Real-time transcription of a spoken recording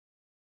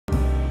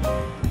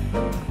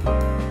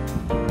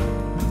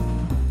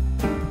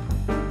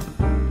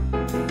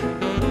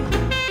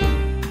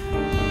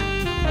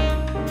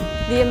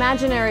The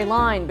imaginary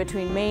line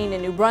between Maine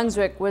and New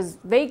Brunswick was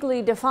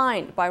vaguely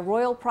defined by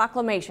royal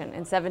proclamation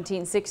in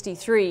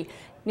 1763,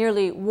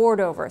 nearly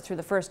warred over through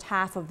the first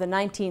half of the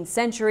 19th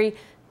century,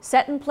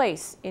 set in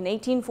place in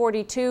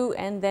 1842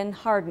 and then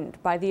hardened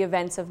by the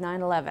events of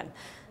 9/11.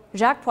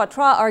 Jacques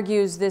Poitras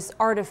argues this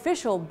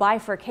artificial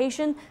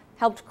bifurcation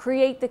helped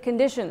create the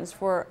conditions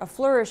for a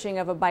flourishing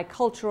of a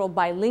bicultural,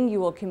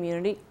 bilingual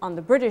community on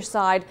the British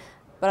side,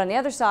 but on the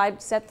other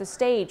side set the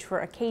stage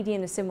for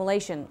Acadian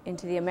assimilation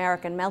into the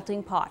American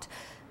melting pot.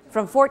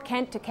 From Fort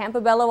Kent to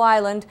Campobello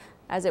Island,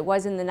 as it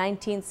was in the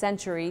 19th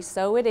century,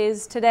 so it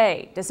is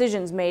today.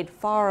 Decisions made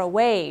far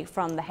away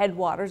from the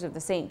headwaters of the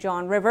St.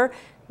 John River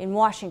in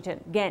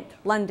Washington, Ghent,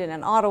 London,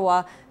 and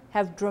Ottawa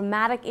have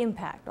dramatic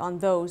impact on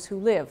those who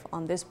live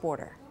on this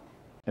border.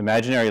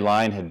 Imaginary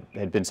line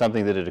had been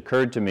something that had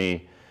occurred to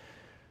me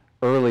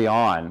early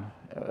on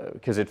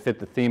because it fit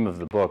the theme of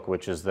the book,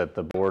 which is that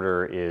the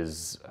border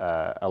is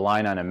a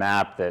line on a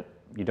map that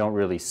you don't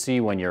really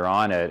see when you're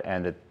on it,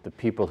 and that the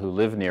people who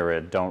live near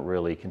it don't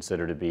really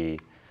consider to be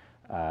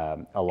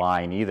a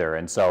line either.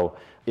 And so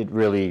it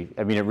really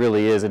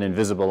is an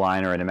invisible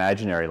line or an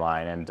imaginary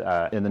line. And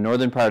in the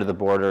northern part of the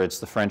border, it's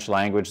the French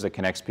language that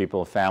connects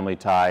people, family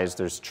ties,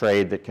 there's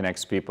trade that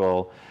connects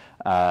people,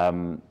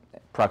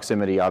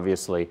 proximity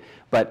obviously.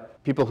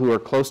 But people who are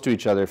close to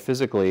each other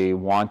physically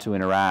want to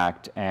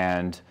interact,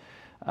 and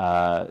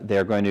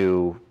they're going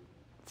to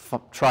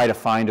try to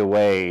find a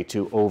way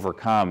to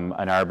overcome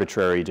an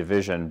arbitrary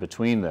division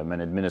between them,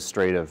 an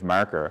administrative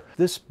marker.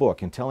 This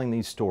book, in telling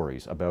these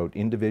stories about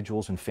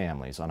individuals and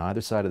families on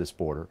either side of this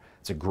border,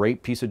 it's a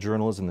great piece of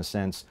journalism in the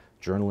sense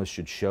journalists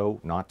should show,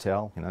 not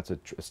tell, and that's a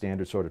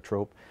standard sort of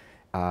trope.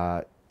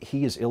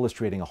 He is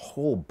illustrating a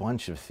whole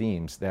bunch of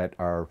themes that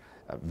are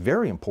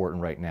very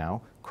important right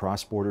now: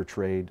 cross-border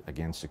trade,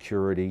 again,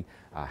 security,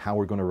 how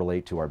we're going to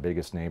relate to our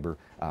biggest neighbor.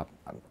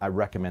 I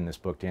recommend this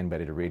book to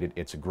anybody to read it.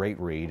 It's a great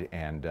read,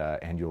 and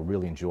you'll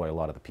really enjoy a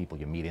lot of the people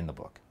you meet in the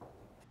book.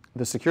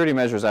 The security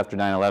measures after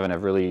 9/11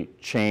 have really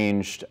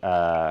changed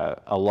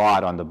a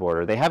lot on the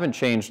border. They haven't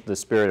changed the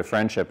spirit of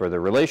friendship or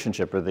the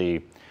relationship or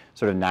the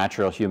sort of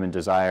natural human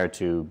desire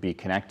to be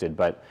connected,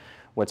 but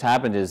what's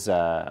happened is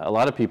a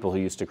lot of people who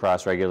used to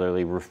cross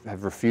regularly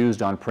have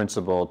refused on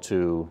principle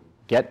to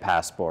get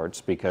passports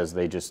because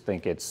they just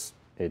think it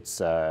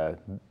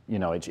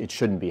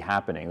shouldn't be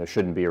happening. There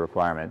shouldn't be a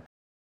requirement.